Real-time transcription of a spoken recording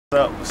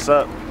What's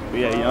up?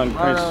 We at Young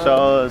Prince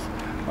Charles,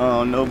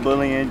 no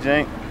bullying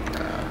jank.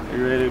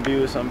 We ready to be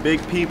with some big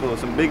people.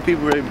 Some big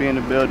people ready to be in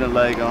the building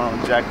like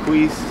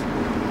Jacquees,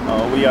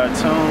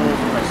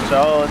 WeAreToonz, Prince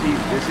Charles.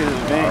 This is his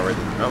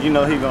event. You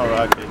know he gonna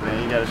rock it,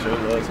 man. You gotta show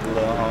love to the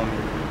little homie.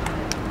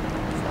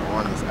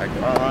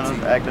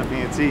 Active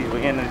ENT.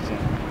 We in the gym.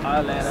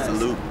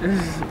 Salute.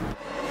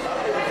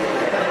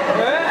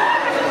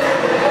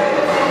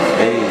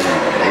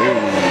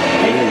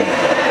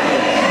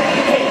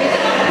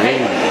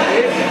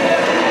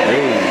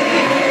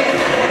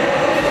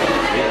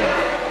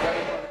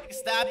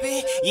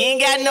 You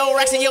ain't got no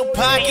rocks in your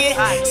pocket.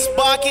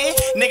 Spark it,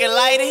 nigga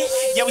light it.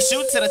 Yeah, we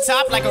shoot to the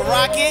top like a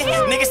rocket.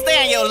 Nigga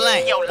stay in your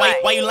lane.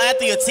 Why you lying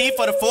through your teeth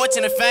for the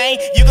fortune and fame?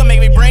 You gon' make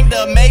me bring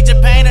the major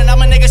pain, and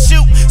I'm a nigga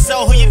shoot.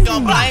 So who you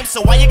gon' blame? So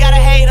why you gotta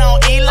hate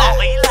on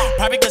Eli?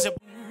 Probably cause you're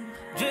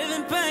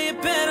driven by a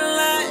better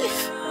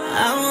life.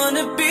 I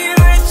wanna be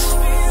rich.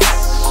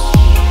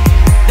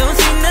 Don't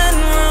see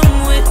nothing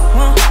wrong with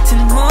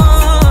wanting more.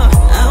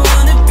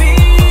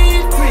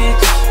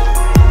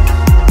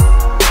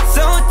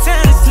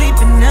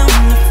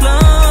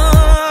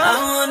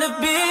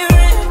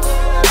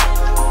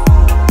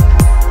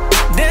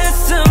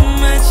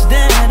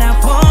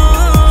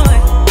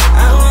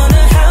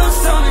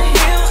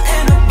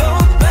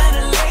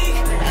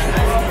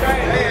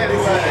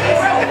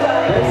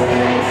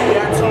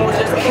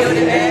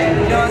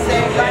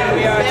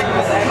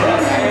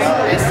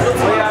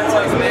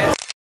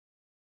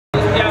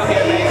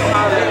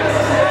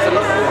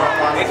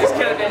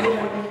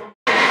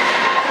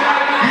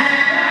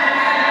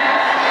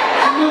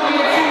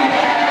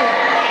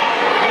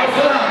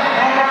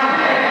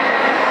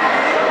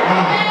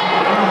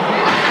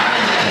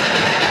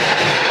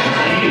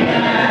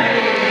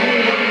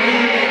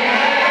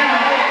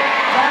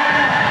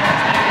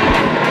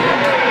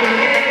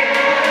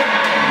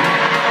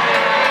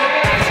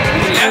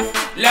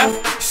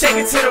 Shake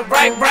it to the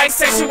right,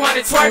 say she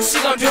wanna twerk, she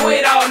gon' do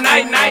it all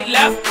night,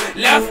 left,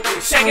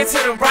 shake it to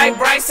the right,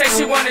 say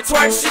she wanna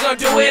twerk, she gon'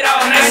 do it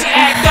all night. She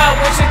act up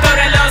when she throw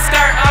that little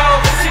skirt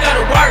on, she go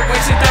to work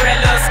when she throw that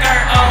little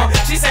skirt on.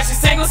 She said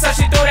she's single, so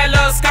she threw that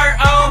little skirt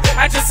on.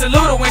 I just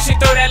salute her when she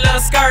throw that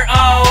little skirt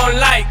on,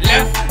 like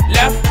left,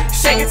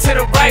 shake it to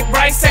the right,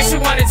 say she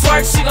wanna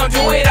twerk, she gon'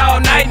 do it all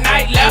night,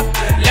 left,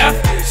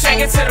 shake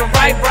it to the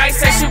right,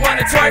 say she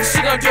wanna twerk,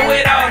 she gon' do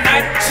it all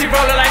night. She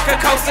roll it like a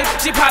coaster,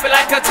 she pop it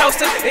like a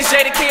toaster. It's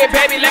Jada Kid,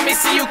 baby, let me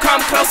see you come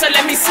closer,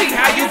 let me see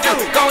how you do.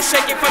 Gon'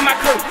 shake it for my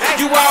crew.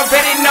 You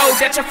already know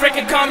that your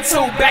freaking come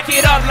too. Back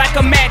it up like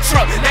a mad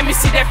truck. Let me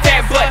see that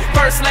fat butt.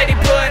 First lady,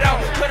 put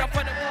on for the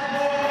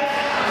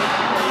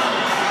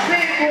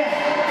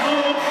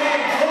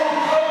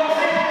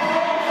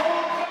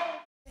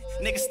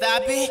nigga,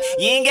 stop it.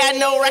 You ain't got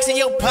no rocks in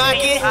your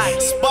pocket.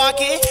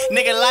 Spark it,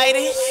 nigga light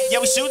it. Yeah,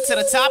 we shoot to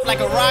the top like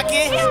a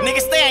rocket. Nigga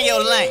stay in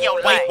your lane.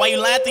 Why you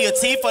lying through your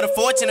teeth for the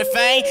fortune and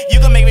fame? You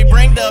gon' make me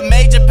bring the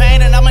major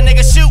pain, and I'm a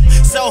nigga shoot.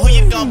 So who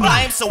you gon'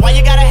 blame? So why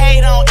you gotta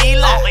hate on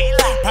Eli?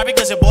 Probably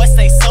cause your boy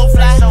stay so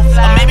fly. Or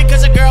maybe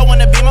cause your girl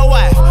wanna be my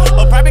wife.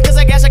 Or probably cause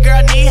I guess your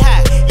girl knee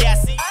high. Yeah,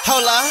 see.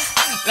 Hold up.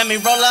 Let me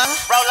roll up.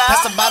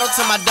 Pass the bottle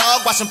to my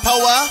dog, watch him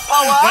pull up.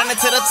 Running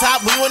to the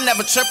top, we will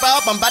never trip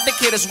up. I'm about to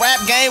kill this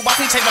rap game,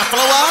 watch me change my flow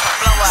up.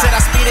 Said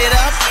I speed it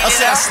up, or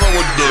said I slow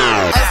it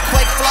down.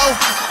 Earthquake flow,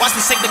 watch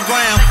me shake the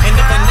ground. And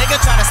if a nigga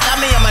try to stop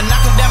me, I'ma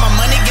knock him down. My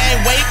money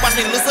game weight, watch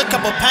me lose a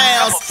couple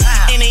pounds.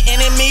 Any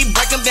enemy,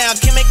 break him down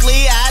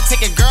chemically. I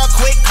take a girl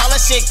quick, call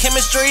that shit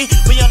chemistry.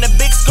 We on the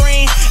big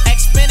screen,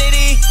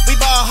 Xfinity. We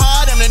ball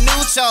hard, I'm the new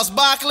Charles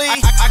Barkley.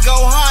 I go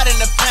hard in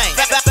the paint.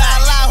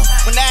 Foul out,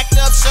 when the act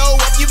up, show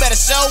up, you better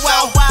show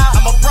out.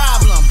 I'm a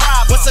problem.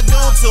 What's a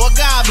goon to a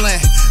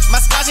goblin? My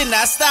scotch is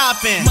not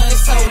stopping. Money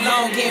so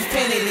long,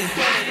 infinity.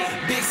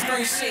 Big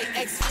screen shit,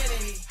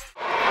 Xfinity.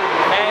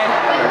 Man,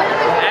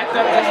 act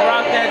up, just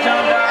rock that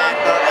jump, dog.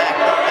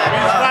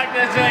 Just rock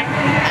that joint.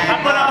 I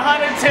put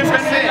 110%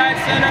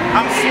 Life Center.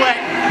 I'm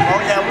sweating. Oh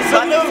yeah, we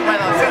salute.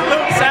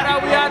 Shout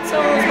out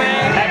WeAreToonz,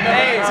 man.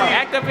 Hey,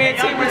 Act Up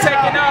ENT, we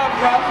taking off,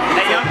 bro.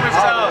 Hey, Young Prince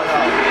Charles.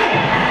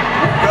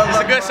 It's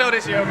a good show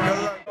this year,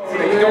 bro.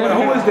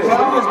 Who is this?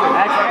 Act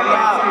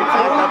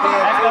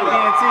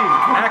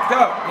Act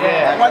up.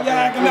 Yeah. Why y'all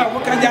acting up?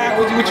 What kind y'all?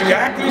 What you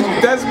actors?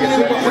 You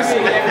thespians? What's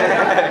it?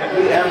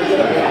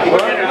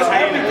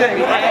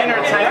 Everything. Entertainment. I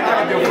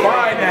gotta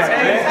define that,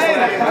 man.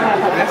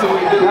 That's what we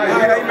do. I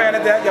ain't mad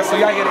at that. So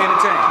y'all here to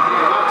entertain.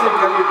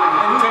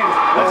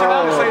 What you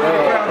got to say to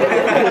the crowd?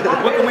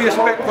 What can we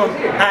expect from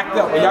Act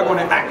Up? Are y'all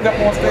gonna act up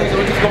on stage, or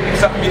is it just gonna be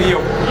something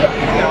mediocre? We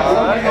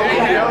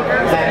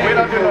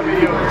don't do no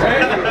mediocre.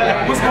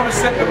 What's gonna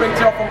separate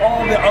y'all from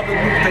all the other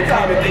groups that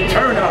claim that they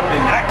turn up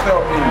and act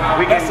up?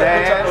 We can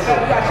dance,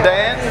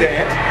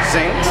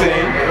 sing,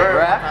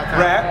 rap.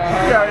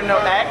 You already know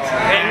act.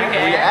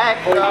 We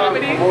act.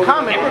 Comedy.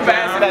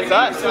 That's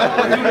us.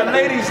 Do the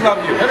ladies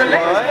love you? Do the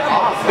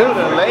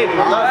ladies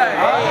love you?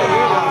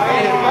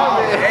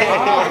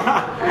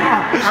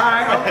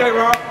 Alright, okay,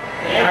 Rob.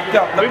 Act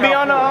Up. We be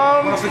on the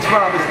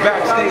 106.5 is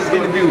backstage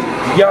interviews.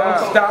 Young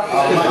Stop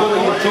is really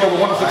on tour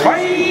with 106.5.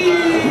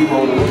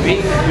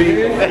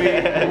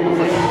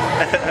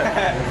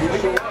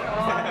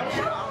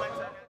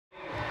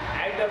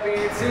 Act Up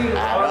ENT,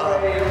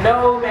 already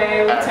know,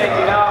 man. We take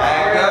it off.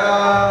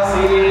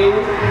 See,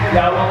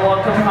 y'all want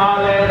to come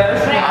holler at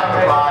us?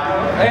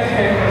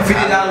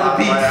 $50 a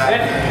piece.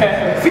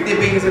 50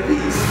 beans a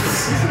piece.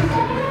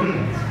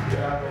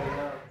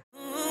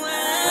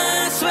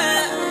 I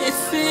swear it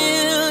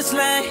feels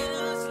like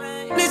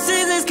this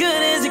is as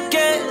good as it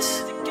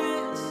gets.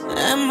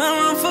 Am I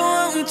wrong for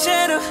wanting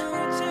cheddar?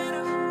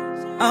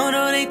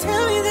 Although they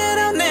tell me that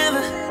I'll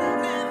never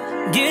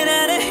get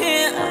out of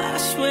here, I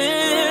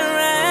swear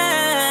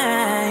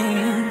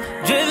I'm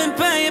driven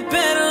by a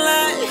better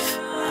life.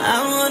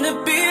 I wanna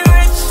be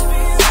rich.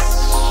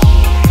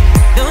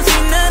 Don't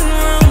see nothing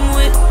wrong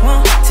with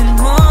wanting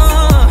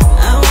more.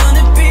 I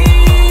wanna be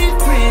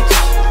rich.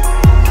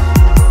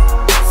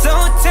 So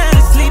tired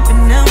of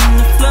sleeping on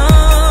the floor.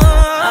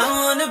 I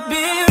wanna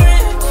be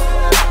rich.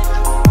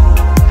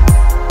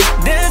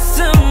 There's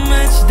so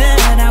much that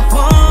I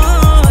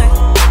want.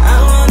 I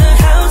want a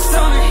house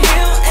on a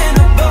hill and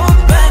a boat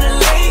by the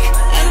lake.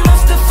 And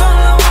most of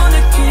all, I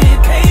wanna get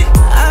paid.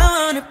 I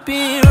wanna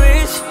be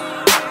rich.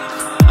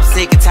 I'm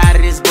sick and tired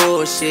of this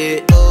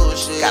bullshit.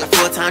 Got a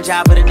full-time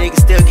job, but a nigga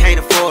still can't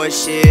afford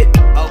shit.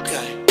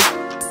 Okay.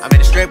 I'm in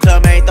the strip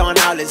club, man, throwing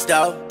all this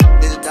dope.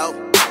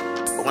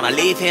 But when I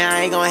leave here,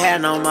 I ain't gonna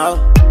have no more.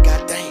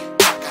 Goddamn.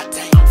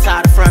 I'm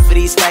tired of front for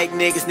these fake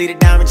niggas. Need a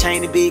diamond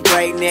chain to be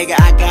great, nigga.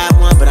 I got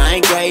one, but I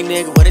ain't great,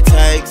 nigga. What it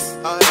takes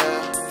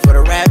for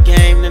the rap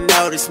game to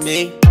notice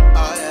me.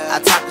 I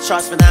topped the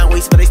charts for 9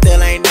 weeks, but they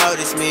still ain't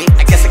noticed me.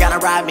 I guess I gotta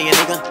ride me a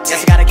nigga.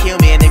 Guess I gotta kill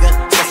me a nigga.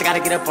 Guess I gotta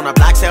get up on a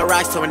block, sell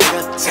rocks to a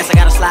nigga. Guess I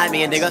gotta slide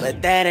me a nigga.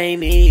 But that ain't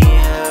me,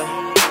 yeah.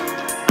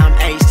 I'm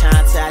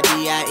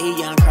H-Time-T-I-D-I-E,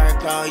 Young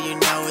Kirk, oh, you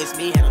know it's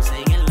me, and I'm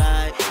singing